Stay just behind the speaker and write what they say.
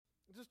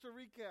just to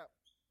recap,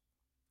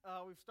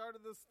 we've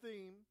started this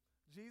theme,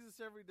 Jesus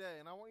Every Day,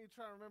 and I want you to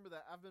try to remember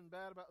that. I've been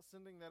bad about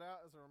sending that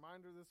out as a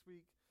reminder this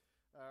week.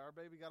 Our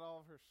baby got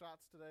all of her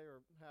shots today,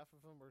 or half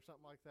of them, or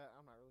something like that.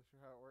 I'm not really sure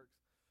how it works.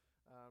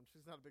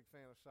 She's not a big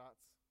fan of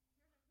shots.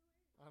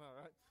 I know,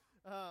 right?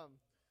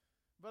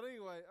 But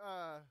anyway,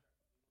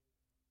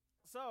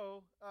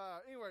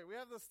 anyway, we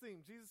have this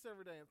theme, Jesus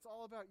Every Day. It's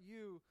all about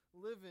you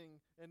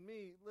living and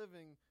me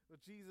living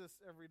with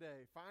Jesus every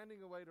day, finding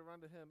a way to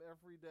run to Him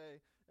every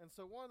day. And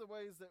so one of the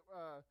ways that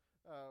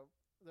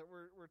that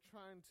we're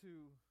trying to,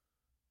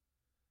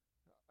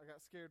 I got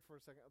scared for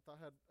a second. I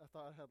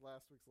thought I had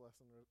last week's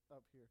lesson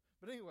up here.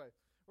 But anyway,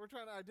 we're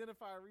trying to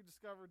identify,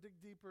 rediscover, dig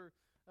deeper,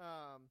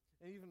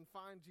 and even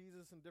find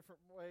Jesus in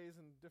different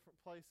ways and different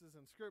places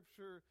in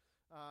Scripture,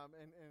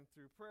 and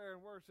through prayer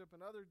and worship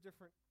and other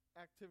different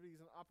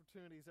activities and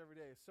opportunities every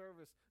day,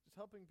 service, just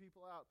helping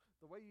people out.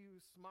 The way you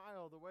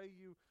smile, the way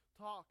you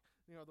talk,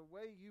 the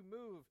way you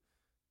move,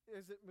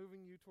 is it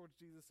moving you towards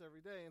Jesus every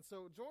day? And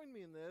so join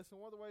me in this,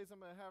 and one of the ways I'm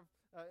going to have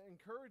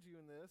encourage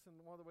you in this, and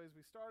one of the ways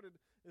we started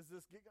is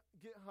this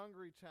Get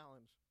Hungry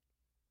challenge.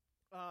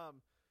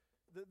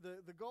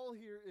 The goal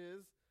here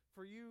is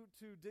for you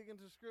to dig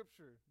into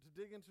Scripture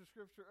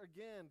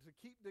again, to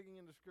keep digging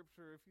into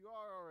Scripture if you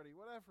are already,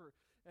 whatever.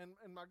 And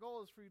my goal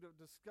is for you to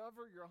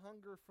discover your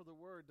hunger for the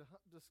Word, to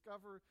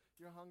discover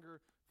your hunger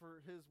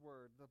for His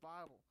Word, the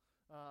Bible.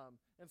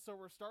 And so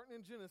we're starting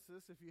in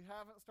Genesis. If you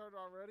haven't started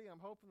already,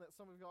 I'm hoping that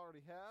some of you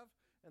already have,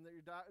 and that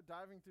you're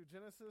diving through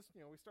Genesis.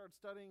 We started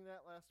studying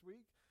that last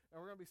week, and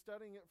we're going to be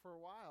studying it for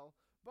a while.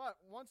 But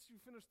once you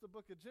finish the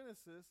book of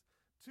Genesis,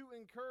 to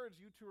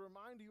encourage you, to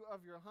remind you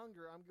of your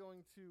hunger, I'm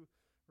going to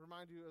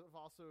remind you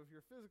also of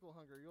your physical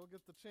hunger. You'll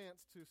get the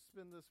chance to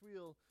spin this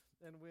wheel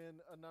and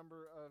win a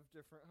number of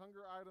different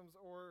hunger items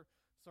or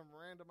some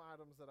random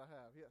items that I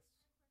have. Yes?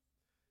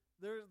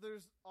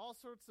 There's all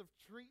sorts of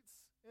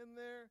treats in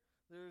there.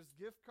 There's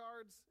gift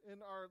cards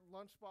in our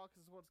lunchbox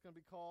is what it's going to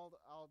be called.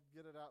 I'll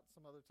get it out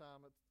some other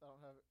time. I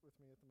don't have it with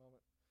me at the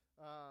moment.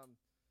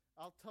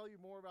 I'll tell you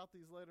more about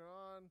these later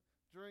on.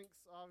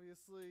 Drinks,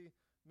 obviously,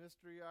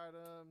 mystery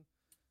item,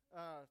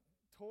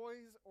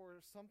 toys or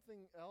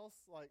something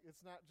else. Like,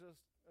 it's not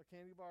just a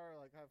candy bar.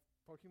 Like, I have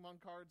Pokemon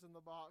cards in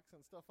the box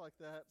and stuff like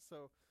that.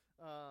 So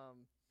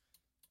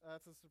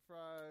that's a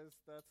surprise.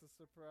 That's a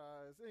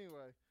surprise.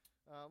 Anyway,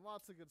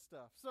 lots of good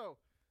stuff. So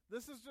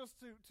this is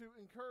just to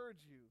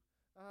encourage you.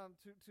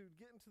 To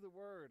get into the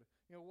Word,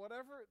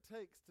 whatever it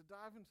takes to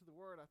dive into the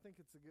Word, I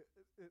think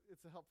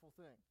it's a helpful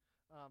thing,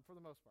 for the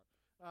most part.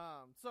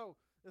 So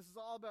this is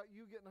all about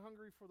you getting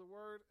hungry for the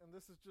Word, and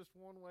this is just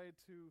one way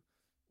to,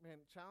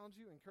 challenge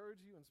you,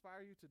 encourage you,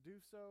 inspire you to do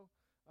so.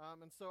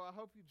 And so I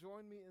hope you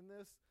join me in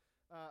this.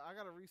 I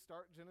got to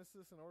restart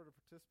Genesis in order to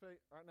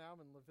participate. Right now I'm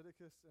in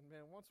Leviticus, and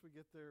once we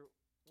get there,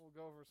 we'll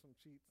go over some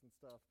cheats and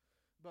stuff.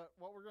 But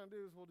what we're going to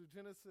do is we'll do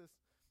Genesis,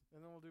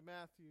 and then we'll do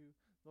Matthew,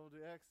 then we'll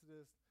do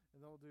Exodus, and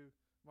then we'll do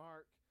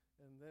Mark,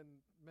 and then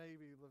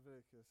maybe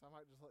Leviticus. I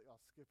might just let y'all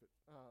skip it.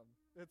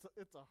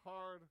 It's a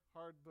hard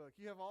book.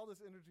 You have all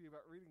this energy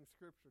about reading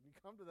Scripture, and you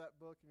come to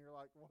that book, and you're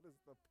like, what is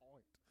the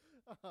point?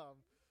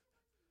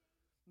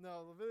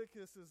 No,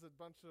 Leviticus is a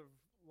bunch of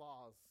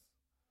laws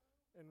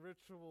and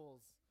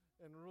rituals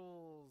and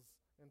rules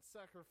and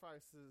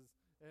sacrifices,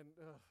 and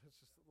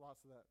it's just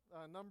lots of that.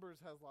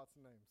 Numbers has lots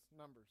of names.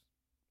 Numbers.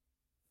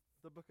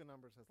 The book of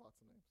Numbers has lots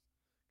of names.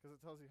 Because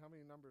it tells you how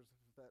many numbers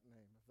of that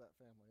name, of that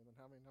family, and then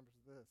how many numbers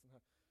of this.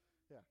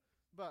 Yeah.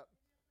 But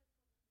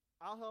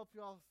I'll help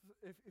you all.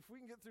 If we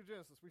can get through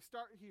Genesis, we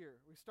start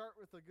here. We start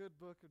with a good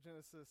book of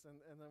Genesis,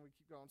 and then we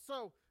keep going.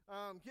 So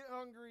get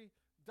hungry,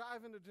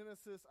 dive into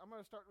Genesis. I'm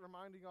going to start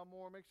reminding y'all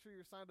more. Make sure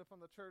you're signed up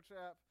on the church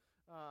app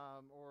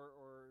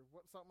or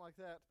something like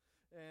that,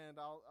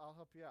 and I'll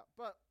help you out.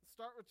 But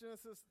start with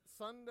Genesis.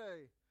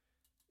 Sunday,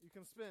 you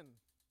can spin.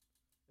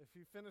 If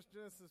you finish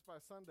Genesis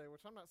by Sunday,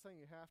 which I'm not saying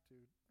you have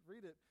to,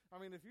 read it.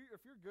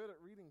 If you're good at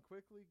reading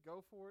quickly,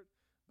 go for it.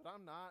 But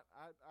I'm not.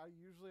 I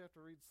usually have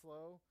to read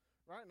slow.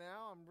 Right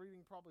now, I'm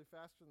reading probably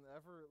faster than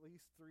ever, at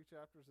least 3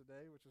 chapters a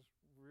day, which is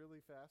really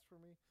fast for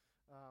me.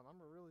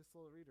 I'm a really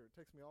slow reader. It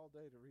takes me all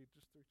day to read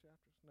just 3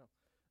 chapters. No.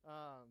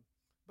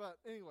 But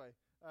anyway,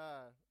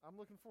 I'm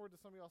looking forward to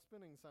some of y'all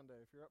spinning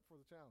Sunday if you're up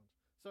for the challenge.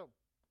 So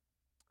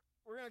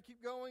we're going to keep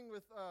going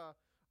with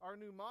our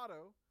new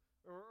motto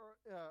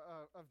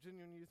of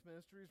Genuine Youth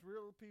Ministries: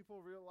 real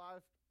people, real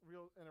life,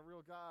 and a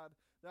real God.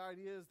 The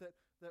idea is that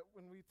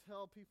when we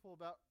tell people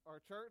about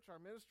our church, our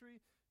ministry,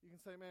 you can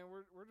say, man,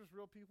 we're just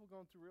real people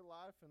going through real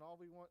life, and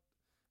all we want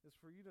is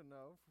for you to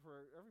know,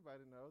 for everybody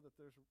to know, that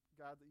there's a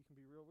God that you can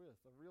be real with,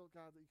 a real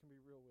God that you can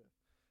be real with.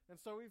 And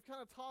so we've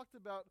kind of talked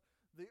about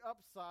the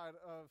upside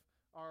of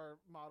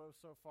our motto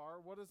so far.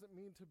 What does it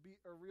mean to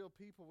be a real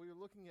people? We were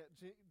looking at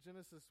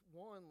Genesis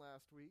 1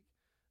 last week,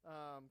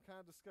 kind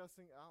of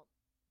discussing out.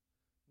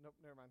 Nope,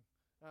 never mind.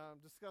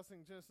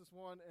 Discussing Genesis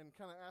 1 and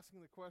kind of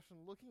asking the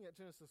question, looking at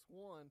Genesis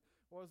 1,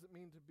 what does it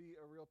mean to be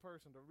a real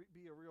person, to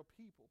be a real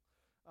people?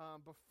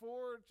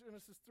 before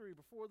Genesis 3,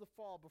 before the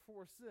fall,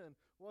 before sin,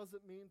 what does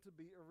it mean to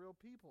be a real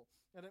people?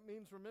 And it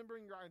means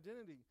remembering your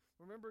identity,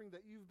 remembering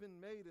that you've been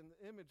made in the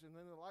image and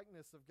in the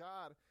likeness of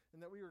God,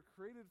 and that we were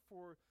created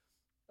for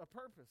a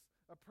purpose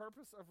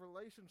of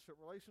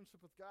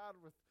relationship with God,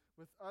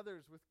 with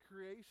others, with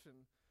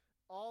creation,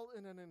 all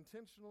in an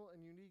intentional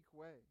and unique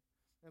way.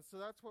 And so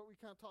that's what we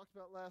kind of talked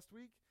about last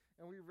week,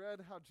 and we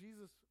read how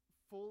Jesus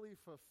fully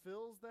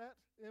fulfills that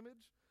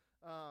image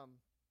of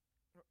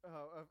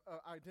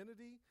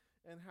identity,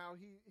 and how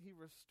he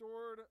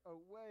restored a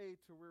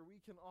way to where we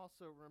can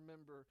also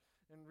remember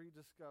and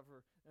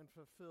rediscover and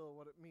fulfill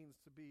what it means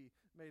to be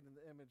made in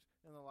the image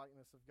and the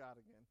likeness of God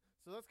again.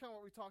 So that's kind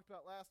of what we talked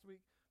about last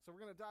week. So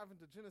we're going to dive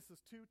into Genesis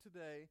 2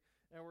 today,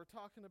 and we're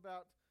talking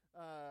about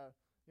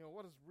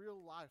what does real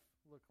life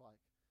look like?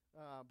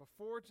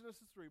 Before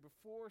Genesis 3,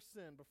 before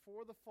sin,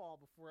 before the fall,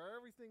 before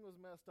everything was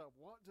messed up,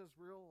 what does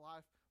real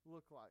life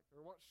look like?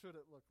 Or what should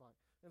it look like?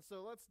 And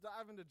so let's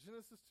dive into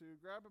Genesis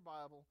 2. Grab a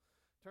Bible.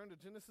 Turn to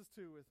Genesis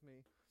 2 with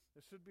me.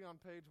 It should be on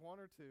page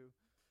 1 or 2.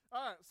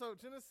 All right, so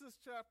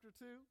Genesis chapter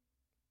 2.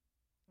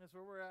 That's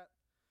where we're at.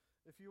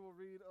 If you will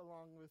read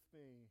along with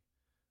me.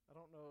 I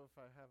don't know if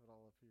I have it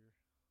all up here.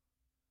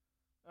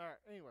 All right,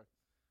 anyway.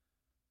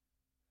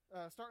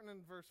 Starting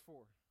in verse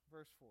 4.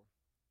 Verse 4.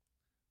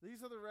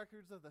 These are the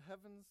records of the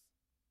heavens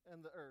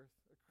and the earth,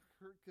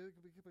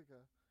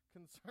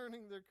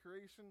 concerning their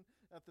creation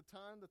at the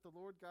time that the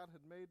Lord God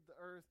had made the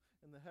earth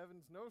and the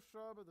heavens. No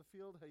shrub of the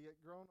field had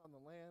yet grown on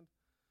the land,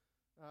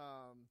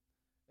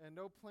 and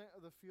no plant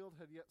of the field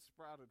had yet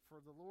sprouted, for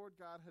the Lord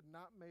God had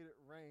not made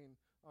it rain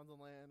on the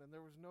land, and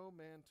there was no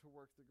man to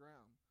work the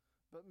ground.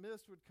 But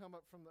mist would come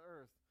up from the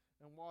earth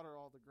and water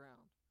all the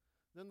ground.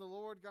 Then the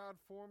Lord God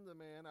formed the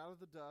man out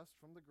of the dust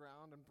from the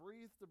ground and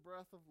breathed the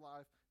breath of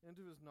life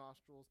into his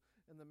nostrils,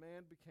 and the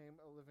man became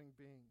a living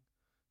being.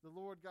 The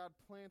Lord God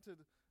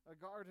planted a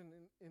garden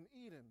in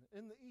Eden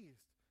in the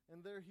east,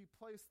 and there he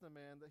placed the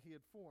man that he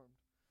had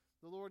formed.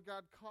 The Lord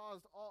God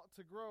caused all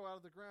to grow out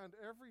of the ground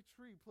every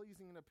tree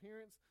pleasing in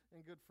appearance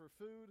and good for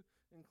food,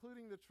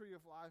 including the tree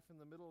of life in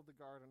the middle of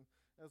the garden,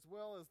 as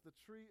well as the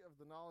tree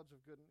of the knowledge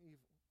of good and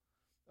evil.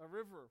 A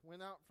river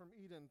went out from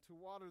Eden to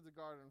water the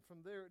garden.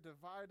 From there it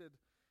divided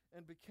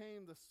and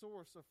became the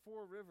source of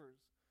 4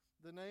 rivers.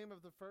 The name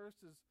of the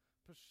first is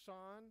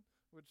Pishon,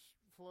 which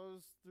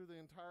flows through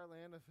the entire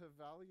land of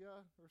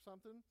Havalia or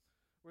something,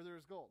 where there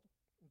is gold.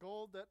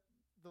 Gold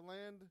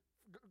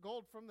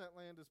from that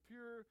land is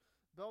pure.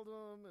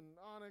 Beldam and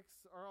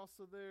onyx are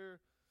also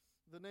there.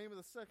 The name of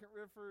the second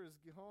river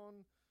is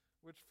Gihon,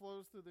 which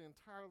flows through the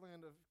entire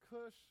land of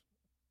Cush.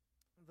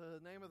 The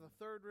name of the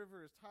third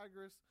river is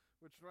Tigris,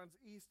 which runs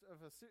east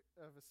of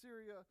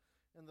Assyria,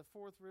 and the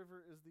fourth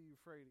river is the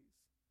Euphrates.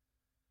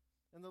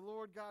 And the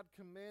Lord God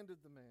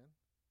commanded the man.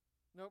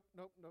 Nope.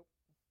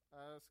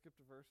 I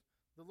skipped a verse.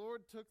 The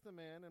Lord took the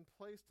man and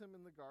placed him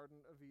in the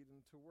Garden of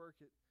Eden to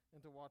work it and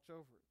to watch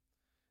over it.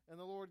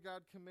 And the Lord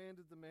God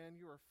commanded the man,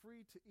 you are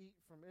free to eat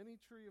from any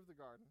tree of the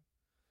garden,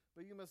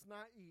 but you must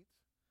not eat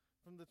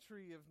from the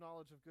tree of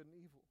knowledge of good and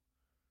evil.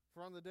 For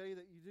on the day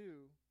that you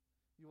do,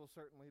 you will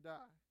certainly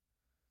die.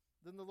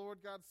 Then the Lord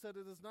God said,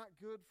 it is not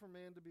good for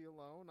man to be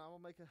alone. I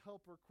will make a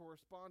helper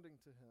corresponding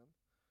to him.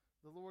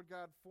 The Lord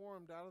God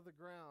formed out of the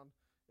ground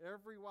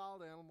every wild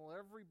animal,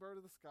 every bird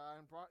of the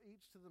sky, and brought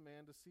each to the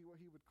man to see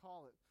what he would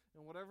call it.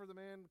 And whatever the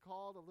man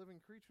called a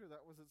living creature,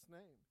 that was its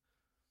name.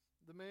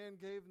 The man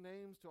gave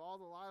names to all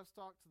the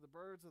livestock, to the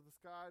birds of the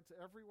sky, to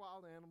every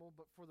wild animal,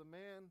 but for the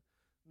man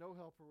no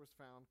helper was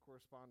found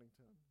corresponding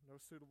to him,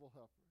 no suitable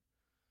helper.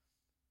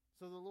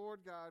 So the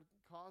Lord God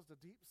caused a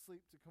deep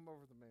sleep to come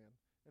over the man,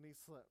 and he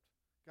slept.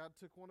 God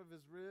took one of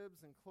his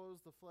ribs and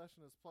closed the flesh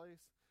in his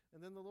place,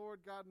 and then the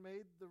Lord God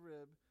made the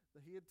rib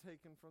that he had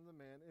taken from the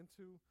man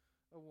into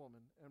a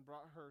woman and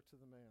brought her to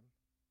the man.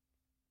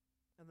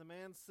 And the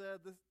man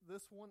said,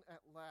 this one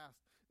at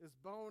last is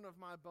bone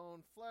of my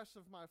bone, flesh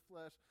of my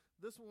flesh.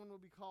 This one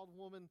will be called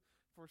woman,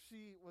 for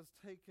she was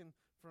taken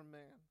from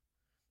man.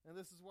 And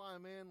this is why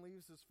a man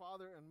leaves his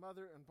father and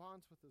mother and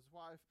bonds with his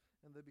wife,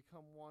 and they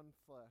become one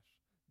flesh.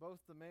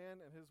 Both the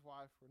man and his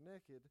wife were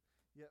naked,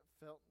 yet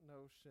felt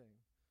no shame.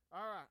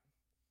 All right,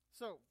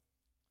 so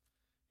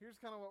here's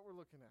kind of what we're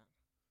looking at.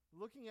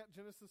 Looking at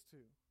Genesis 2,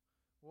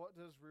 what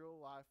does real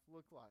life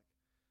look like?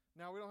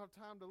 Now, we don't have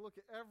time to look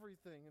at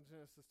everything in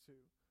Genesis 2,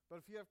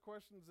 but if you have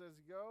questions as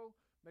you go,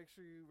 make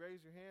sure you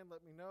raise your hand,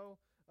 let me know.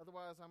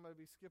 Otherwise, I'm going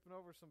to be skipping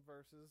over some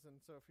verses,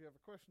 and so if you have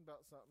a question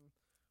about something,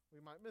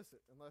 we might miss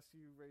it unless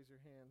you raise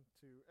your hand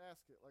to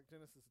ask it, like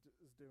Genesis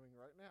is doing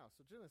right now.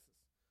 So Genesis.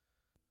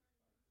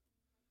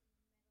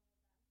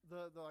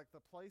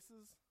 The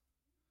places,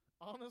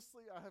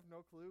 honestly, I have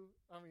no clue.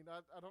 I mean, I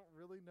don't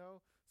really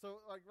know.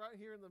 So, like, right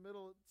here in the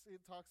middle,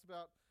 it talks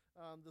about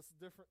this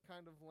different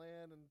kind of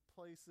land and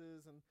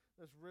places and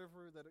this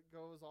river that it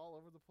goes all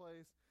over the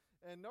place.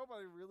 And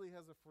nobody really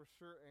has a for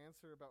sure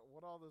answer about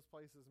what all those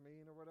places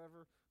mean or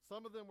whatever.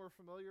 Some of them we're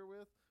familiar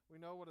with.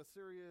 We know what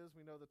Assyria is.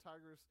 We know the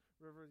Tigris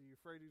River, the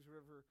Euphrates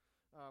River.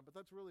 But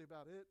that's really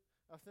about it,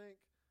 I think.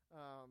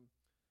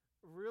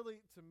 really,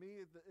 to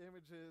me, the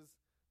image is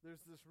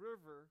there's this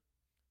river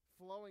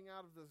flowing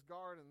out of this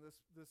garden. This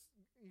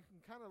you can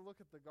kind of look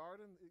at the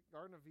Garden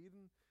of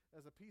Eden,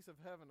 as a piece of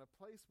heaven, a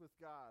place with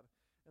God.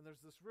 And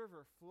there's this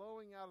river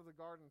flowing out of the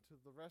garden to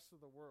the rest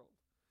of the world.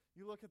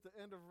 You look at the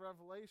end of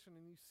Revelation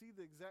and you see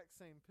the exact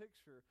same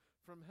picture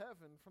from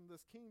heaven, from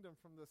this kingdom,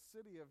 from this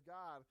city of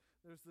God.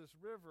 There's this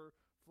river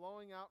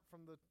flowing out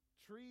from the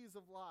trees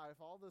of life,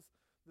 all this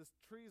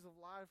trees of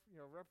life,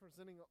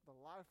 representing the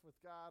life with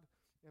God,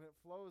 and it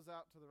flows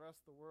out to the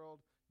rest of the world,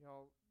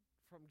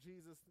 from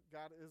Jesus.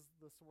 God is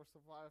the source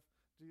of life.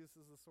 Jesus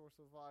is the source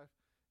of life,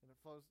 and it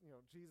flows,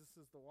 Jesus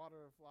is the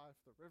water of life,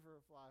 the river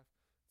of life.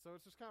 So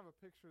it's just kind of a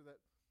picture that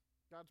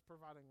God's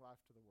providing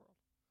life to the world.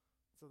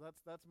 So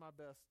that's my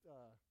best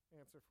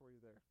answer for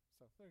you there.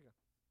 So there you go.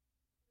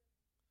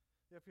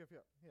 Yep.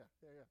 Yeah.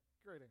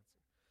 Great answer.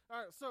 All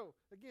right, so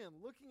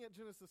again, looking at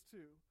Genesis 2,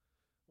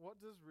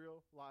 what does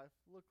real life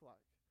look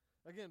like?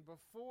 Again,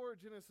 before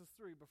Genesis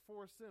 3,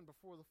 before sin,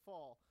 before the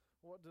fall,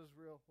 what does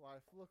real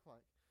life look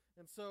like?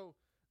 And so,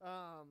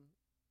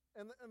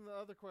 and the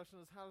other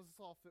question is, how does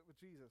this all fit with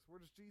Jesus? Where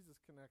does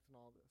Jesus connect in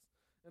all this?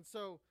 And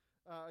so,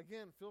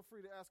 again, feel free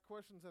to ask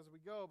questions as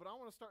we go, but I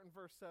want to start in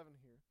verse 7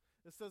 here.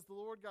 It says, the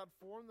Lord God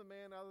formed the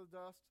man out of the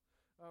dust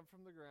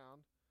from the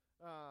ground,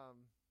 and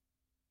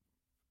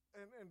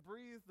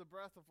breathed the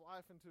breath of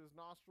life into his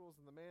nostrils,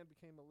 and the man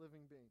became a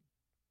living being.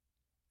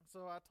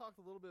 So I talked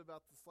a little bit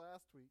about this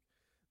last week,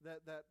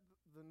 that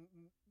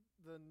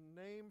the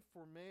name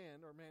for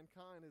man or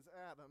mankind is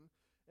Adam,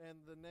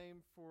 and the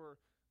name for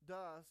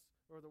dust,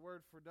 or the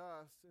word for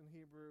dust in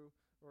Hebrew,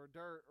 or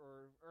dirt,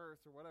 or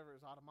earth, or whatever,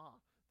 is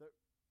Adamah. That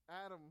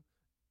Adam,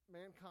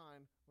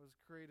 mankind, was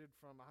created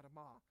from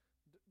Adamah.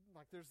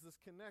 Like, there's this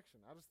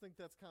connection. I just think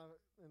that's kind of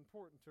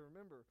important to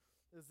remember,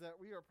 is that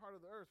we are part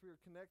of the earth. We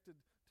are connected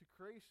to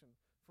creation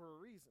for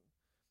a reason.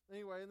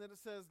 Anyway, and then it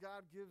says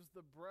God gives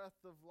the breath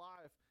of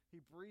life.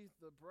 He breathed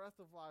the breath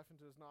of life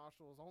into his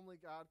nostrils.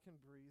 Only God can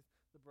breathe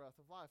the breath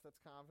of life.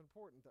 That's kind of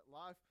important, that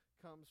life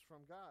comes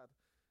from God.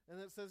 And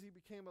then it says he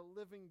became a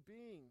living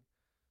being.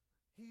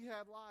 He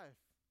had life.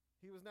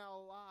 He was now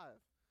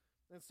alive.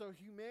 And so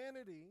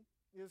humanity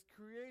is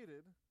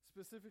created,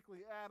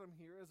 specifically Adam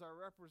here as our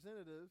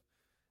representative,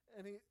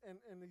 and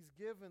he's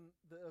given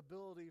the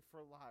ability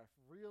for life,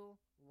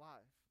 real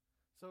life.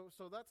 So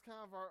that's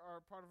kind of our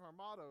part of our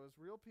motto is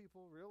real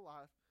people, real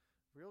life,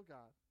 real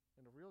God,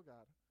 and a real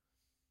God.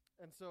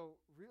 And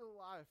so real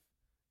life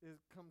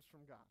comes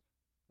from God.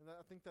 And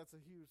I think that's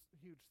a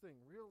huge thing.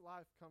 Real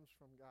life comes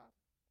from God.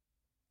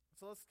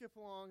 So let's skip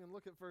along and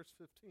look at verse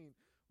 15.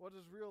 What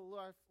does real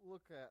life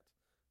look at?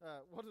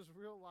 What does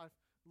real life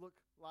look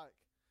like?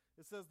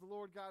 It says the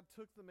Lord God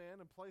took the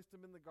man and placed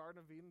him in the Garden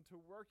of Eden to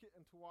work it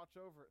and to watch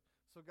over it.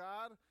 So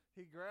God,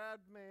 he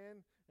grabbed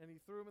man and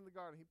he threw him in the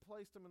garden. He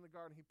placed him in the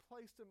garden. He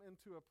placed him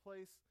into a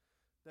place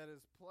that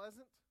is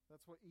pleasant.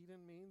 That's what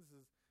Eden means,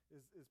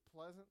 is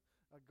pleasant.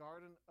 A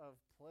garden of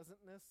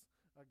pleasantness,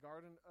 a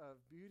garden of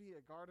beauty,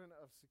 a garden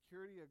of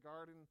security, a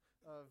garden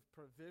of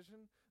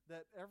provision.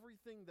 That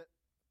everything that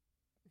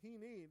he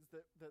needs,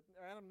 that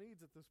Adam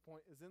needs at this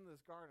point, is in this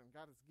garden.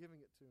 God is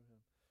giving it to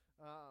him.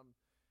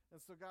 And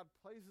so God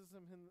places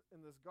him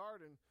in this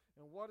garden.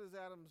 And what is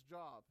Adam's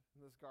job in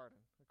this garden,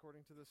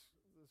 according to this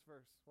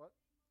verse? What?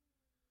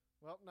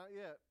 Well, not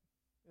yet.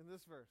 In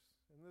this verse.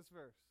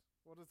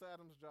 What is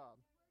Adam's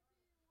job?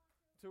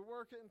 To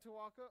work it and to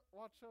watch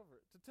over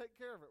it, to take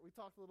care of it. We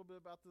talked a little bit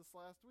about this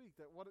last week,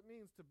 that what it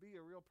means to be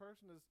a real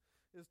person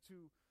is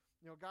to,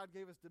 God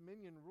gave us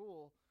dominion,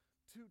 rule,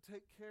 to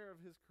take care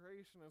of his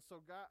creation. And so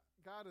God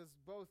has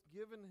both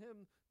given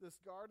him this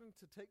garden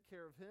to take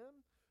care of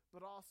him,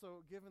 but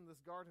also given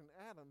this garden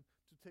Adam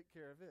to take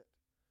care of it.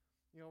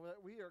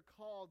 That we are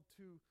called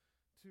to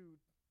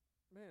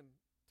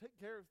take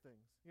care of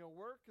things.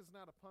 Work is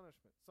not a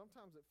punishment.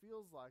 Sometimes it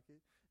feels like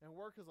it, and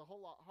work is a whole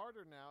lot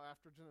harder now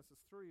after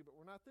Genesis 3, but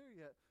we're not there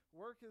yet.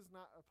 Work is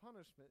not a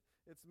punishment.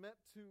 It's meant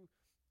to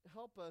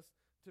help us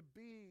to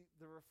be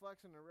the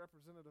reflection and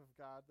representative of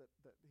God that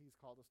he's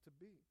called us to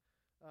be.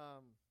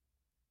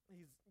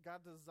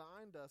 God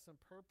designed us and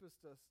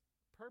purposed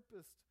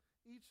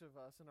each of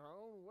us in our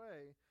own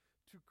way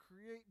to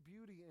create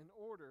beauty and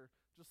order,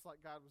 just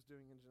like God was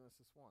doing in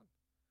Genesis 1.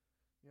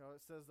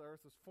 It says the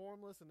earth was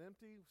formless and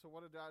empty. So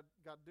what did God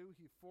do?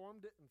 He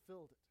formed it and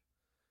filled it.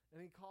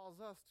 And he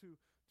calls us to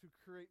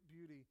create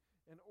beauty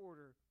and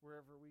order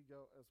wherever we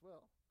go as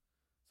well.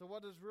 So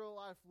what does real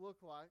life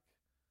look like?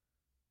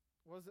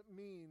 What does it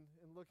mean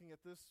in looking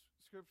at this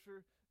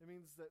scripture? It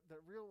means that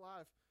real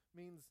life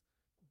means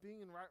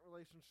being in right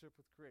relationship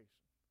with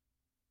creation.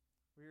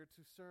 We are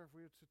to serve.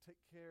 We are to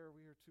take care.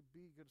 We are to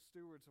be good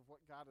stewards of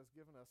what God has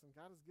given us. And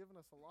God has given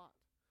us a lot.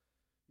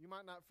 You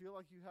might not feel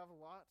like you have a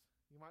lot.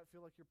 You might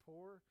feel like you're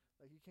poor,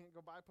 like you can't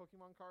go buy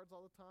Pokemon cards all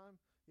the time.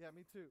 Yeah,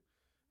 me too.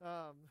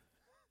 I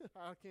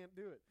can't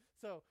do it.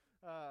 So,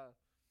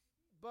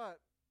 but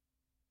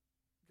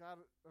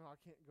God, I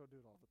can't go do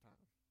it all the time.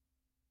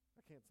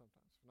 I can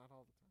sometimes, but not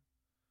all the time.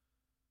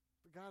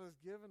 But God has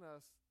given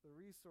us the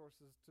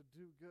resources to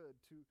do good,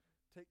 to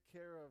take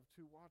care of,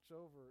 to watch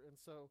over. And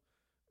so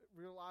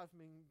real life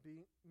means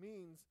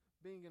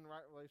being in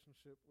right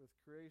relationship with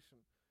creation.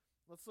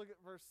 Let's look at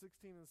verse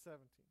 16 and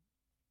 17.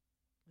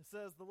 It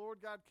says, the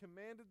Lord God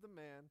commanded the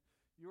man,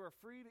 you are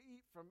free to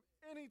eat from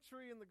any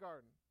tree in the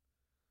garden.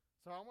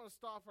 So I want to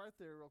stop right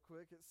there real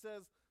quick. It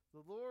says,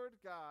 the Lord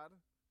God,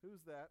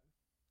 who's that?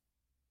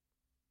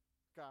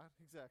 God,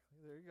 exactly.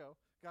 There you go.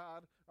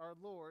 God, our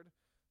Lord.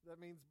 That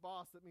means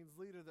boss, that means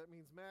leader, that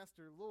means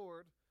master,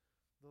 Lord.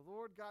 The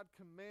Lord God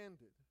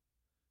commanded.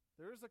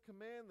 There is a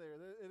command there.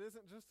 It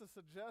isn't just a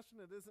suggestion.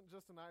 It isn't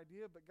just an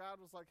idea, but God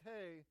was like,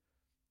 hey,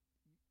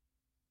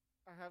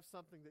 I have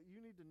something that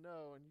you need to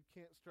know and you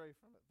can't stray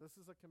from it.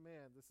 This is a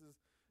command. This is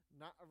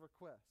not a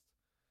request.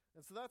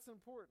 And so that's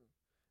important.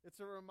 It's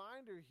a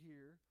reminder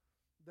here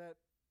that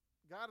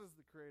God is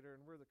the creator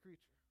and we're the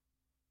creature.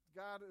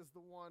 God is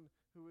the one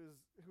who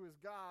is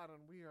God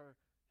and we are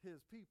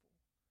his people.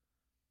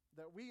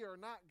 That we are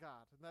not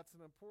God, and that's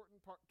an important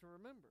part to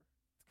remember.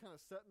 It's kind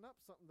of setting up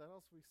something that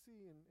else we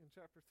see in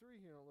chapter 3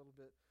 here in a little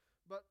bit.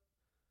 But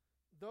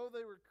though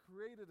they were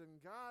created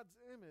in God's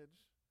image,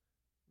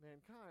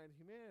 mankind,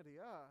 humanity,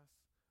 us,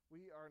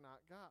 we are not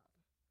God.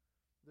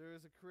 There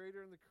is a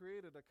creator and the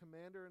created, a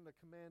commander and the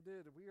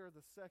commanded. We are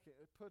the second.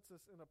 It puts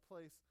us in a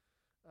place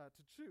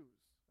to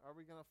choose. Are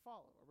we going to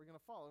follow? Are we going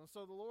to follow? And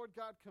so the Lord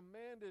God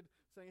commanded,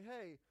 saying,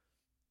 hey,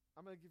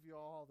 I'm going to give you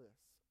all this.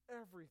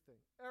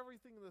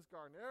 Everything in this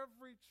garden,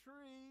 every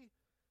tree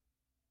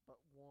but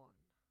one.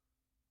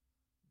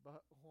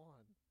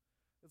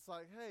 It's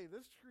like, hey,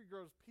 this tree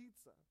grows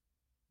pizza.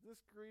 This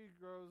tree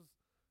grows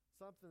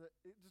something that,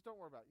 just don't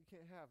worry about it. You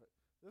can't have it.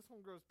 This one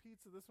grows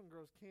pizza. This one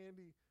grows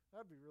candy.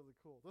 That'd be really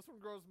cool. This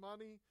one grows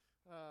money.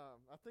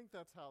 I think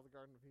that's how the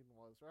Garden of Eden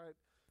was, right?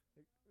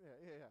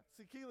 Yeah.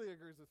 See, Keely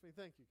agrees with me.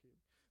 Thank you,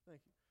 Keely.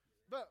 Thank you.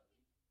 But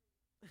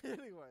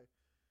anyway,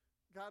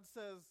 God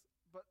says,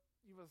 but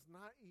you must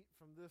not eat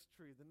from this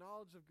tree, the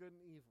knowledge of good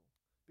and evil,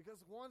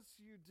 because once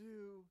you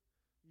do,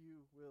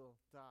 you will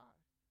die.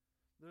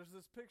 There's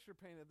this picture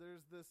painted.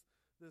 There's this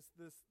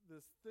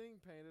thing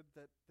painted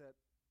that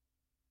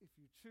if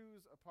you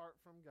choose apart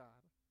from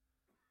God,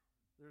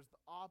 there's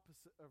the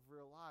opposite of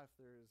real life.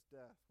 There is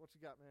death. What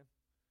you got, man?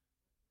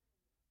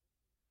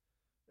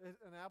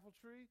 An apple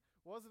tree?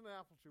 Was it an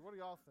apple tree? What do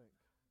y'all think?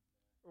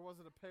 Or was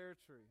it a pear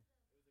tree?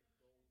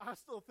 I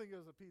still think it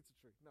was a pizza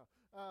tree. No.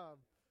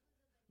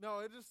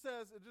 No, it just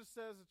says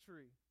a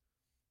tree.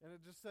 And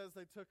it just says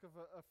they took of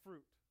a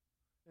fruit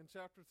in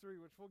chapter 3,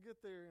 which we'll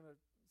get there in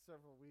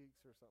several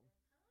weeks or something.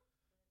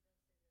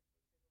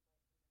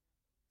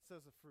 It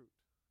says a fruit.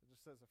 It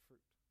just says a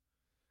fruit.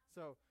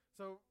 So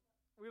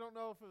we don't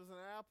know if it was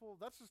an apple.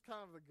 That's just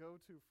kind of the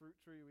go-to fruit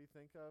tree we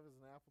think of as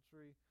an apple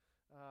tree.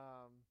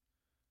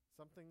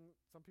 Some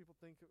people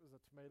think it was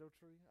a tomato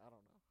tree. I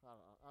don't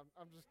know.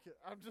 I'm just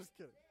kidding. I'm just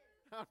kidding.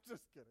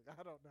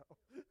 I don't know.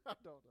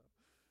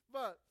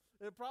 But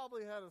it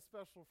probably had a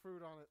special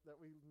fruit on it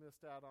that we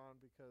missed out on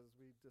because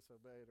we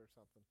disobeyed or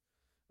something.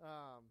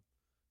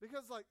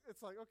 Because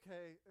it's like,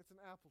 okay, it's an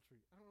apple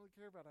tree. I don't really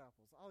care about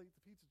apples. I'll eat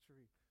the pizza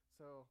tree.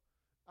 So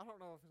I don't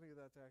know if any of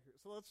that's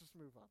accurate. So let's just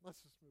move on.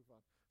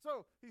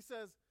 So he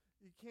says,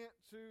 you can't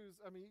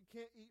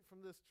eat from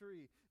this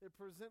tree. It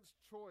presents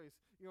choice.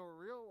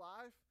 Real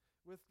life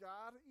with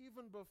God,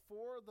 even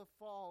before the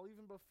fall,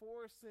 even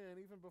before sin,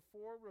 even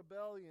before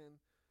rebellion,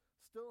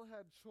 still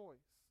had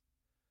choice.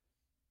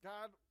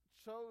 God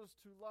chose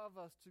to love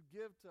us, to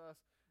give to us,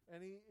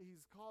 and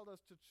he's called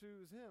us to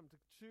choose him, to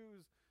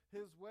choose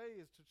his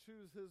ways, to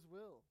choose his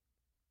will.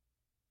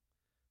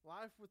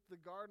 Life with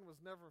the garden was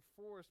never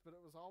forced, but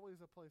it was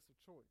always a place of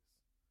choice.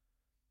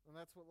 And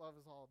that's what love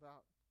is all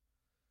about.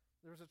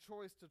 There was a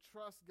choice to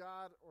trust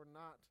God or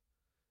not.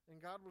 And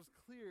God was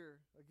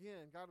clear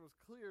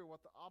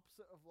what the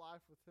opposite of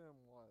life with him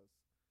was.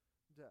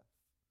 Death.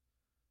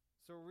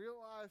 So real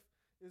life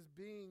is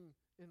being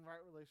in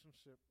right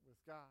relationship with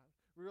God.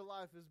 Real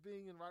life is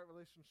being in right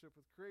relationship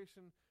with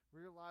creation.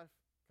 Real life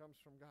comes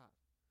from God.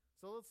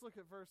 So let's look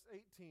at verse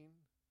 18.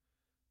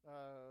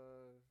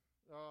 I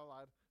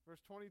lied.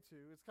 Verse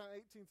 22. It's kind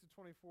of 18 to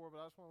 24, but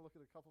I just want to look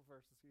at a couple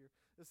verses here.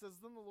 It says,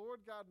 then the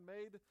Lord God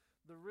made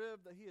the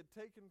rib that he had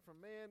taken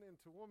from man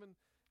into woman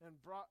and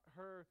brought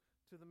her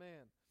to the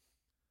man.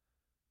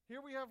 Here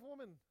we have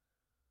woman.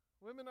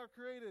 Women are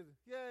created.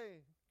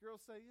 Yay.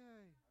 Girls say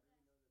yay.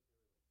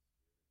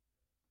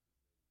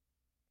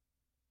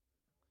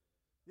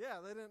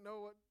 Yeah, they didn't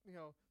know what,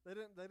 they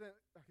didn't,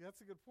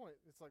 that's a good point.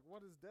 It's like,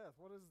 what is death?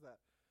 What is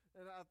that?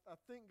 And I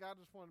think God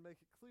just wanted to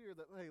make it clear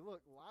that, hey,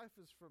 look, life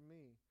is from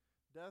me.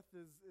 Death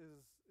is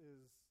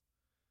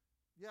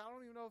I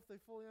don't even know if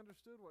they fully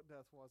understood what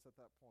death was at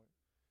that point.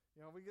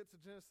 We get to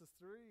Genesis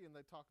 3 and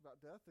they talk about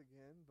death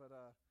again, but,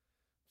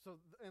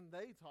 and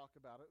they talk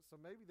about it, so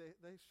maybe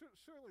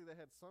surely they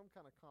had some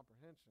kind of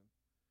comprehension. And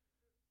death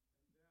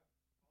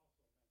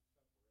also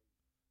meant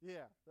separation.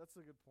 Yeah, that's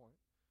a good point.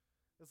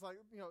 It's like,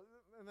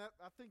 and that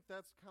I think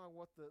that's kind of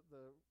what the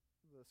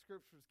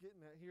scripture's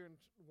getting at here in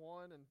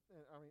 1 and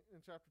in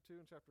chapter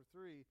 2 and chapter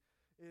 3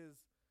 is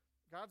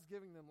God's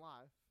giving them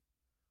life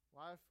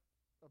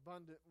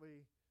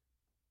abundantly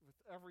with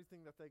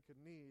everything that they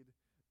could need.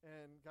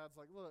 And God's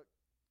like, look,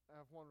 I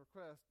have one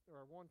request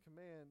or one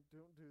command.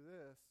 Don't do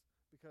this,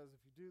 because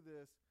if you do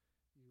this,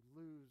 you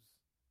lose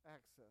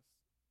access.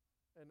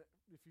 And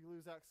if you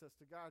lose access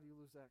to God, you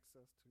lose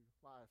access to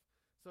life.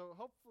 So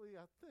hopefully,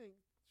 I think,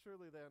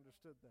 surely they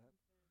understood that.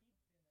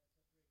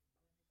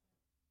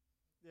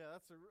 Yeah,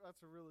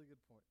 that's a really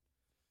good point.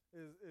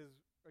 Is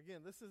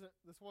again, this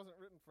wasn't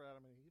written for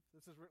Adam and Eve.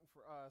 This is written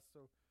for us.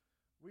 So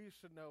we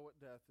should know what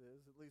death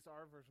is, at least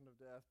our version of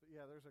death. But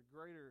yeah, there's a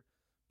greater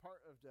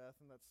part of death,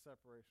 and that's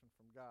separation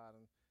from God,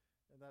 and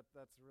that's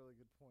a really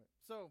good point.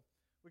 So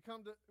we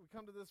come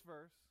to this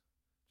verse,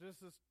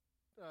 Genesis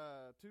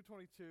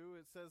 2:22.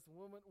 It says the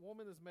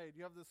woman is made.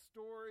 You have this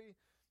story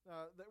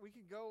that we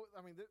can go.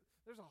 I mean,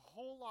 there's a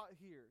whole lot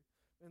here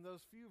in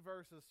those few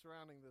verses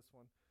surrounding this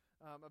one.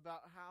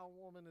 About how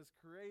woman is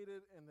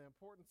created and the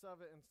importance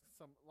of it, and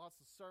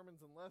lots of sermons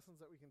and lessons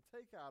that we can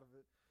take out of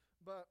it.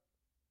 But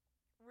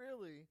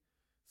really,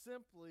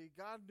 simply,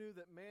 God knew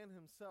that man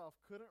himself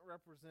couldn't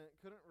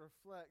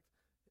reflect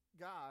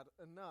God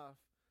enough,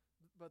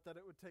 but that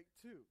it would take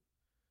two.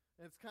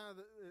 And it's kind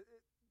of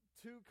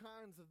two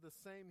kinds of the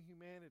same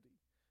humanity,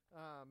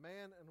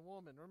 man and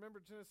woman. Remember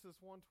Genesis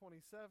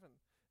 1:27.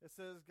 It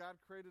says God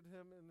created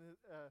him in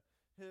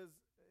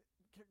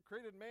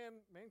created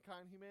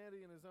mankind,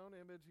 humanity, in his own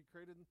image. He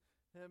created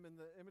him in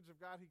the image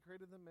of God. He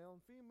created them male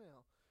and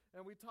female.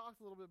 And we talked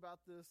a little bit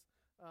about this,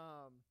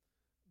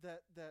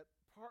 that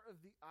part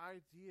of the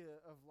idea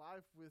of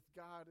life with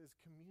God is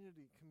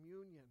community,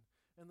 communion.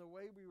 And the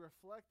way we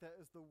reflect that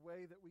is the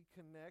way that we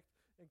connect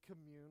and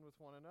commune with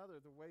one another,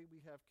 the way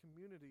we have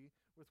community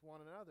with one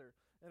another.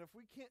 And if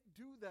we can't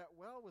do that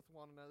well with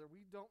one another,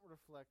 we don't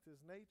reflect his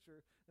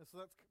nature. And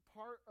so that's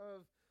part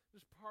of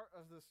this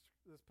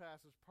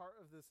passage, part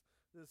of this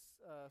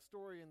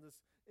story and this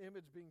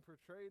image being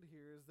portrayed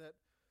here, is that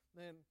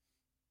then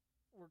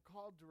we're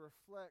called to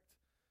reflect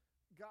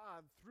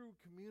God through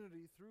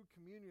community, through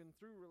communion,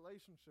 through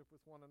relationship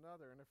with one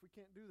another. And if we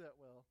can't do that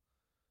well,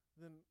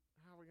 then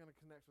how are we going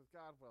to connect with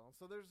God well? And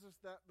so there's just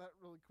that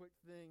really quick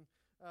thing.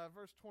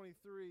 Verse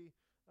 23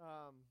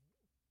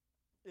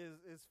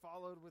 is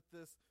followed with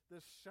this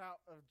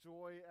shout of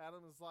joy.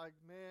 Adam is like,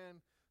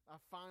 man, I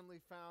finally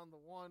found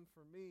the one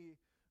for me.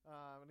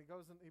 And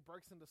he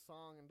breaks into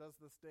song and does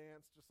this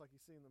dance just like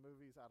you see in the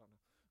movies. I don't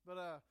know. But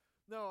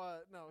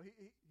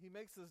he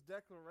makes this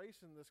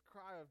declaration, this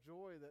cry of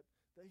joy that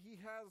he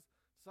has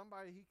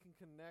somebody he can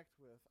connect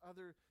with,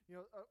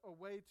 a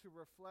way to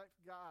reflect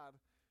God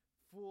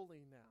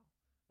fully now,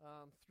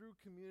 through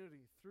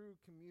community, through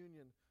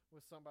communion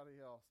with somebody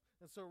else.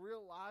 And so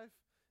real life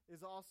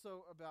is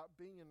also about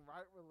being in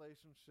right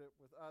relationship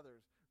with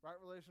others, right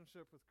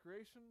relationship with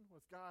creation,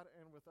 with God,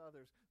 and with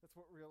others. That's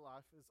what real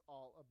life is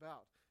all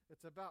about.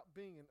 It's about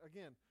being in,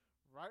 again,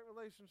 right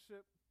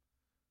relationship,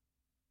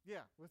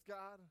 with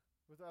God,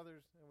 with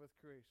others, and with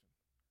creation.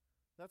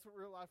 That's what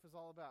real life is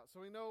all about.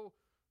 So we know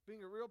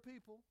being a real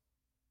people,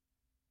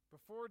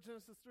 before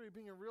Genesis 3,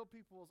 being a real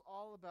people is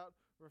all about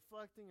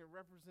reflecting and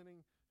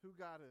representing who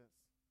God is,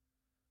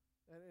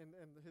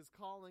 and his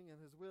calling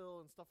and his will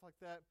and stuff like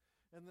that.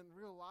 And then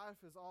real life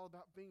is all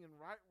about being in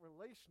right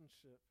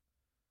relationship.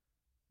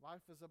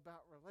 Life is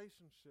about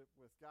relationship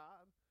with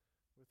God,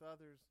 with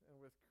others, and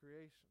with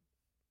creation.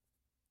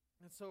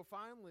 And so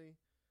finally,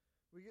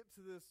 we get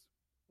to this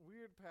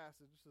weird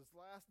passage, this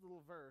last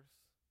little verse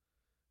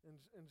in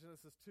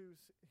Genesis 2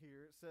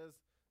 here. It says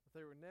that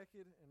they were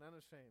naked and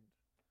unashamed.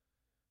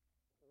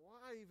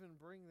 Why even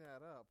bring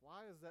that up?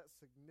 Why is that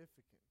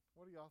significant?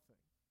 What do y'all think?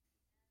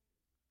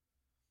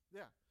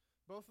 Yeah,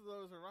 both of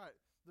those are right.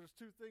 There's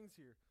two things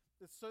here.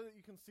 It's so that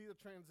you can see the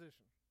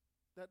transition.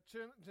 That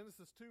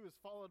Genesis 2 is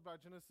followed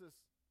by Genesis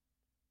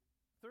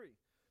 3.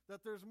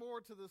 That there's more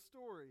to the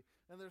story.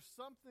 And there's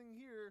something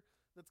here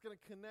that's going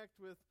to connect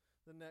with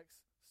the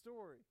next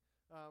story,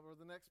 or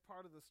the next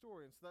part of the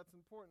story. And so that's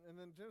important. And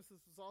then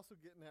Genesis is also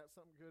getting at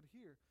something good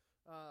here.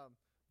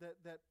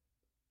 That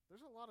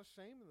there's a lot of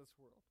shame in this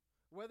world.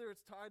 Whether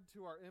it's tied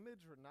to our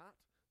image or not,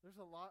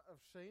 there's a lot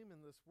of shame in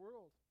this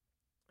world.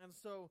 And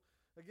so,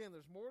 again,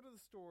 there's more to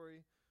the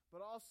story, but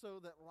also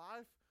that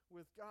life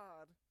with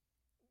God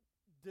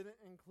didn't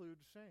include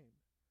shame.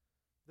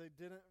 They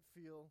didn't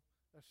feel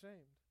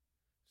ashamed,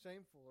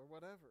 shameful, or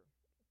whatever.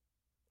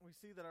 We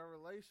see that our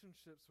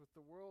relationships with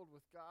the world,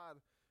 with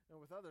God,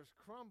 and with others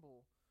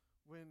crumble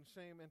when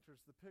shame enters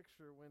the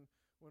picture, when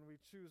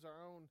we choose our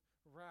own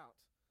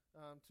route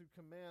to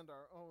command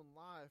our own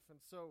life.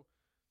 And so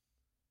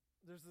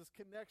there's this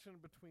connection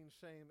between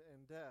shame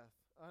and death,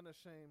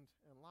 unashamed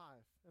and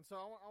life. And so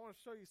I want to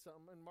show you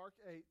something. In Mark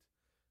 8,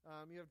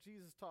 you have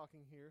Jesus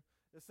talking here.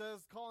 It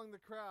says, calling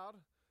the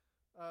crowd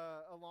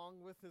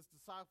along with his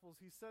disciples,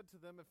 he said to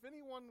them, if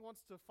anyone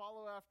wants to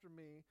follow after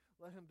me,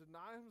 let him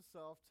deny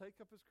himself, take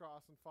up his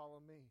cross, and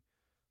follow me.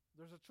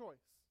 There's a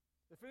choice.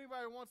 If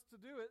anybody wants to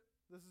do it,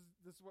 this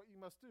is what you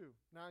must do.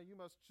 Now you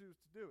must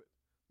choose to do it.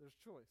 There's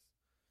choice.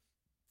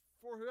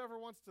 For whoever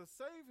wants to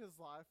save his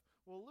life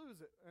will lose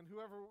it, and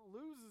whoever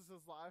loses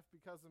his life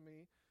because of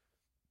me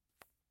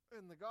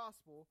in the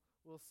gospel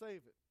will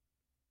save it.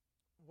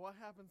 What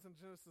happens in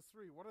Genesis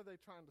 3? What are they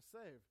trying to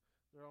save?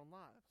 Their own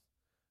lives.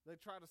 They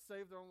try to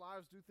save their own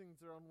lives, do things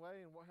their own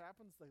way, and what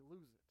happens? They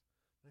lose it.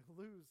 They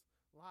lose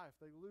life.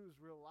 They lose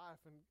real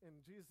life.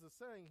 And Jesus is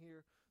saying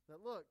here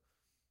that, look,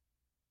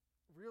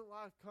 real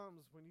life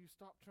comes when you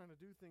stop trying to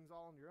do things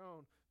all on your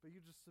own, but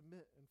you just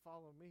submit and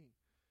follow me.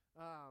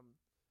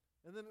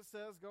 And then it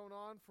says, going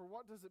on, for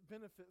what does it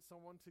benefit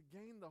someone to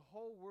gain the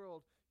whole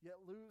world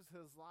yet lose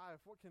his life?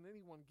 What can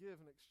anyone give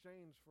in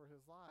exchange for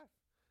his life?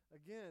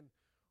 Again,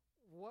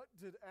 what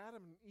did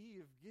Adam and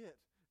Eve get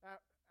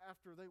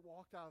after they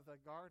walked out of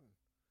that garden?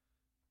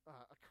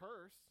 A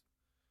curse,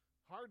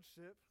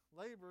 hardship,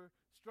 labor,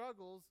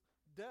 struggles,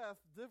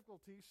 death,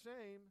 difficulty,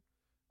 shame.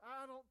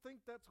 I don't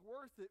think that's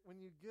worth it when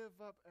you give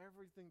up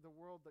everything, the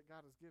world that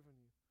God has given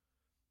you.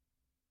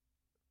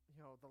 You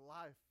know, the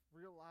life,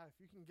 real life.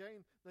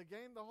 They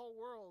gained the whole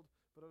world,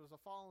 but it was a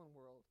fallen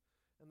world.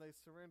 And they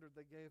surrendered,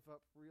 they gave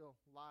up real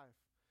life.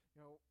 You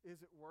know,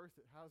 is it worth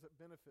it? How does it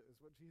benefit is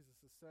what Jesus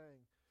is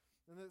saying.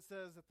 And then it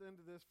says at the end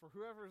of this, for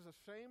whoever is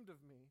ashamed of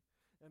me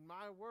and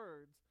my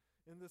words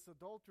in this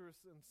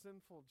adulterous and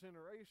sinful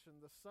generation,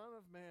 the Son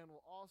of Man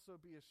will also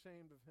be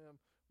ashamed of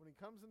him when he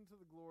comes into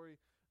the glory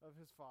of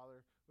his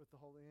Father with the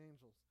holy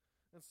angels.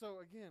 And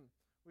so again,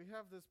 we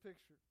have this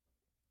picture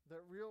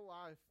that real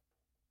life,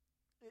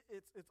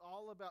 it's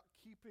all about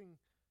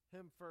keeping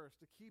him first,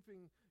 to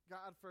keeping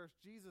God first,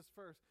 Jesus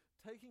first,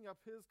 taking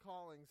up his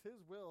callings,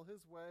 his will,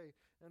 his way,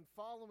 and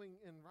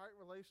following in right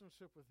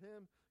relationship with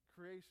him,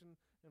 creation,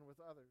 and with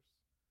others.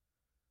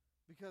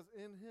 Because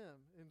in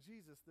him, in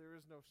Jesus, there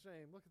is no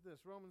shame. Look at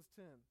this, Romans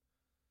 10.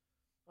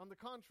 On the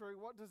contrary,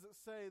 what does it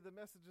say? The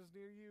message is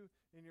near you,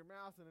 in your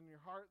mouth and in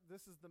your heart.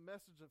 This is the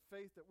message of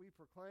faith that we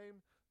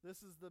proclaim.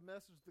 This is the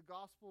message, the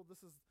gospel.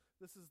 This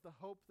is the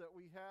hope that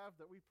we have,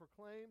 that we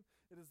proclaim.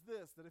 It is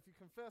this, that if you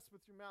confess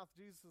with your mouth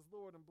Jesus is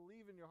Lord and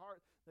believe in your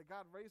heart that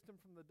God raised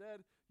him from the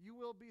dead, you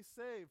will be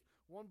saved.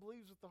 One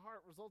believes with the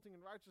heart, resulting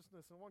in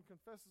righteousness, and one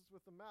confesses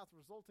with the mouth,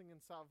 resulting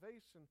in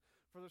salvation.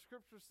 For the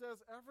scripture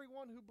says,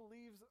 everyone who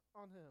believes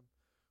on him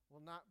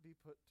will not be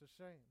put to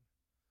shame.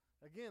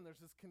 Again, there's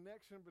this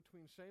connection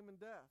between shame and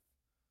death.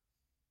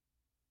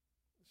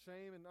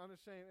 Shame and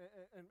unashamed,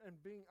 and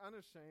being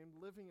unashamed,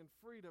 living in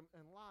freedom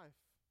and life.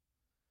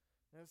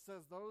 And it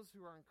says those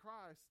who are in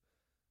Christ,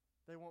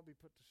 they won't be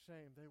put to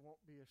shame. They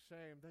won't be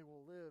ashamed. They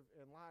will live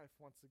in life.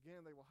 Once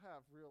again, they will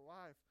have real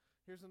life.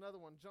 Here's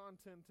another one, John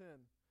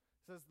 10:10.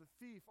 It says, the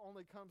thief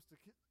only comes to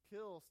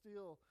kill,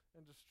 steal,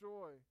 and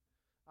destroy.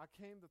 I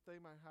came that they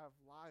might have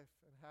life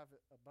and have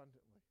it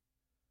abundantly.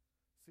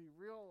 See,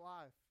 real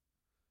life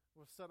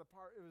was set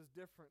apart. It was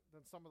different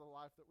than some of the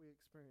life that we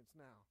experience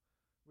now.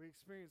 We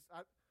experienced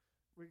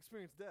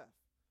death.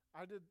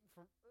 I did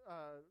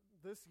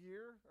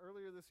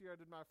earlier this year, I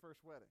did my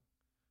first wedding.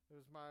 It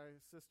was my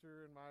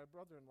sister and my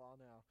brother-in-law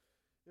now.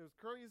 It was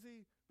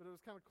crazy, but it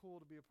was kind of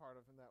cool to be a part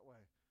of in that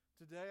way.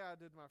 Today I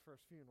did my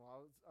first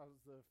funeral. I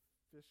was the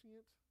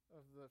officiant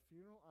of the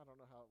funeral. I don't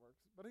know how it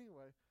works. But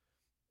anyway,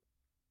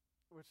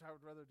 which I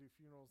would rather do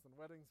funerals than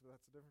weddings, but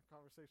that's a different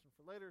conversation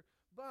for later.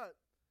 But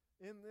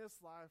in this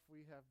life,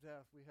 we have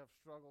death, we have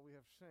struggle, we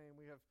have shame,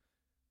 we have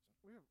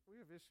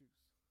issues,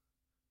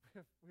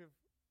 we have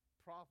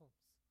problems.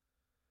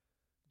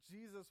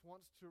 Jesus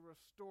wants to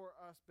restore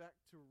us back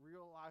to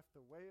real life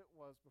the way it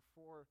was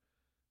before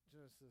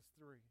Genesis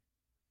 3,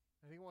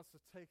 and he wants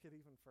to take it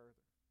even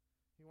further.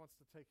 He wants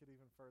to take it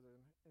even further,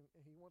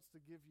 and he wants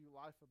to give you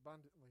life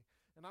abundantly.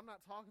 And I'm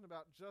not talking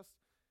about just,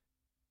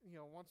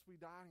 once we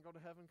die and go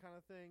to heaven kind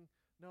of thing.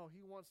 No,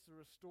 he wants to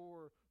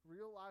restore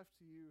real life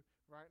to you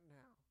right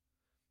now.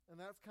 And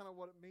that's kind of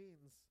what it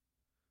means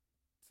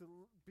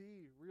to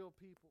be real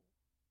people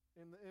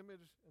in the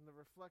image and the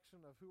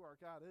reflection of who our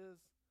God is,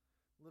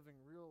 living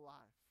real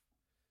life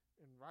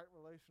in right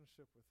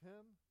relationship with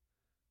him,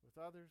 with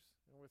others,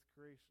 and with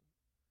creation.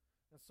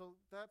 And so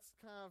that's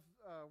kind of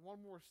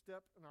one more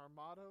step in our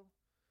motto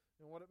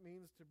and what it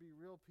means to be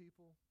real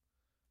people,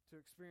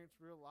 to experience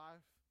real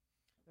life.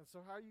 And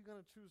so how are you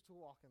going to choose to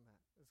walk in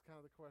that is kind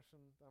of the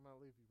question I'm going to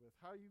leave you with.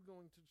 How are you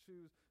going to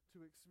choose to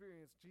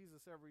experience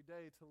Jesus every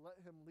day, to let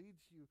him lead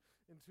you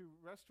into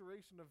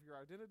restoration of your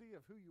identity,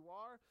 of who you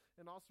are,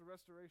 and also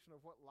restoration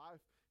of what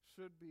life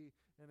should be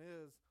and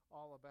is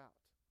all about?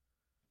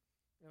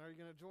 And are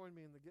you going to join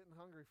me in the getting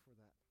hungry for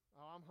that?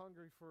 I'm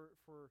hungry for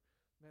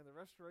the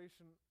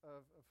restoration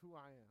of who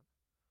I am.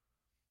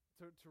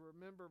 To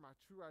remember my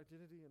true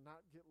identity and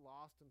not get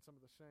lost in some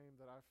of the shame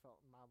that I've felt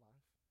in my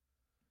life.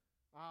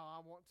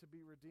 I want to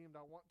be redeemed.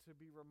 I want to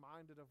be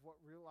reminded of what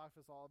real life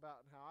is all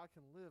about and how I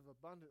can live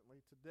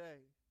abundantly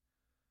today.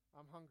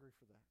 I'm hungry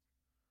for that.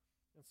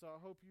 And so I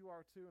hope you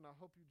are too, and I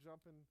hope you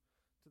jump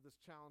into this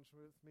challenge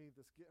with me,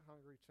 this Get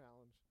Hungry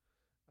challenge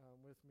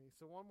with me.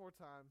 So one more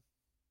time,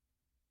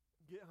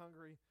 get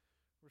hungry.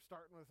 We're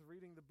starting with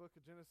reading the book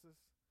of Genesis.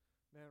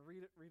 Man,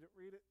 read it.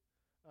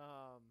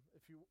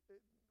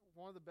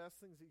 One of the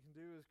best things that you can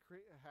do is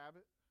create a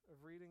habit of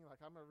reading.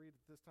 Like, I'm going to read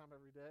it this time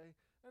every day,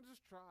 and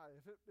just try.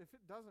 If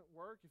it doesn't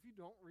work, if you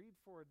don't read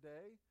for a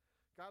day,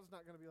 God's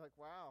not going to be like,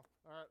 wow,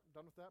 all right,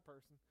 done with that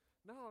person.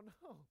 No.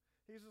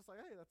 He's just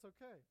like, hey, that's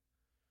okay.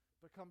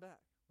 But come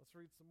back. Let's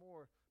read some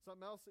more.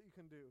 Something else that you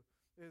can do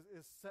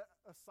is set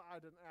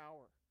aside an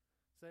hour.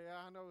 Say,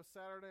 I know it's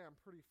Saturday, I'm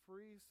pretty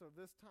free, so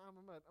this time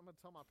I'm gonna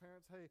tell my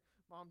parents, hey,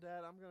 Mom,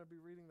 Dad, I'm going to be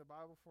reading the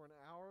Bible for an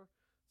hour,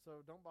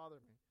 so don't bother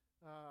me.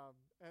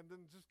 And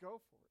then just go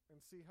for it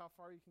and see how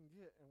far you can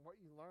get and what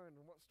you learn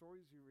and what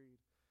stories you read.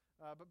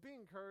 But be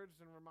encouraged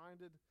and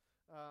reminded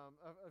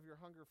of your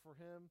hunger for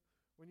Him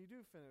when you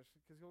do finish,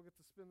 because you'll get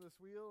to spin this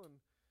wheel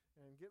and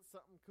get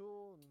something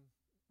cool and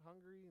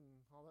hungry and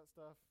all that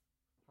stuff.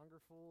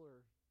 Hungerful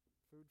or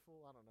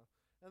foodful, I don't know.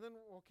 And then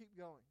we'll keep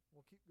going.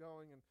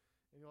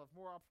 And you'll have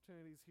more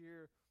opportunities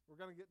here. We're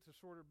going to get to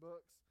shorter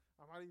books.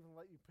 I might even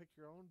let you pick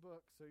your own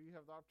book, so you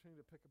have the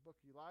opportunity to pick a book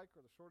you like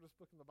or the shortest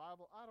book in the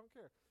Bible. I don't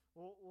care.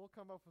 We'll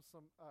come up with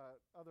some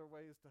other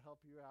ways to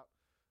help you out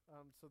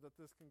so that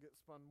this can get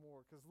spun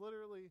more. Because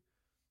literally,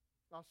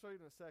 I'll show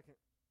you in a second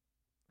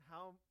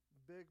how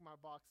big my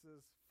box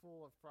is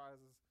full of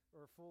prizes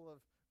or full of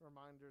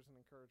reminders and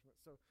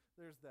encouragement. So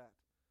there's that.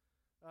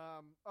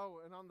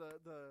 And on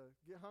the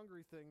Get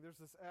Hungry thing, there's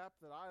this app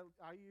that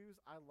I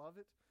use. I love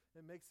it.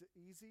 It makes it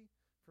easy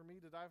for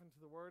me to dive into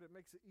the Word. It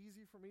makes it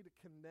easy for me to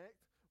connect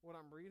what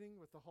I'm reading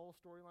with the whole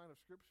storyline of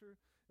Scripture.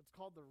 It's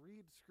called the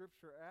Read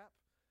Scripture app,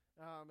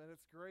 and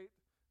it's great.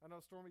 I know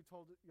Stormy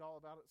told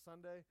y'all about it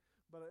Sunday,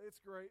 but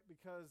it's great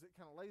because it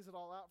kind of lays it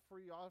all out for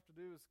you. All you have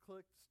to do is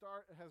click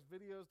Start. It has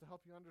videos to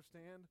help you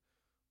understand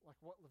like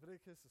what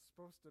Leviticus is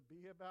supposed to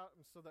be about,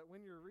 and so that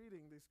when you're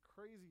reading these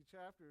crazy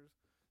chapters,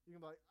 you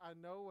can be like, I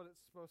know what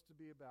it's supposed to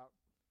be about,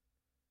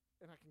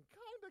 and I can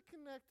kind of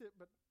connect it,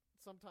 but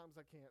sometimes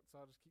I can't, so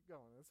I'll just keep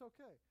going. It's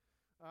okay.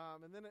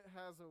 And then it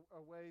has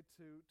a way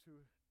to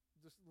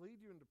just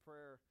lead you into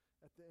prayer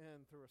at the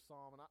end through a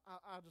psalm, and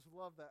I just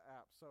love that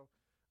app. So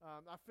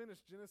I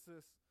finished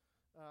Genesis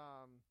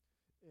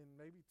in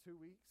maybe 2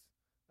 weeks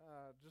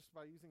just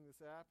by using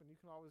this app, and you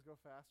can always go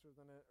faster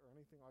than it or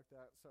anything like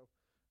that. So,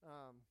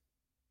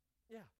 yeah,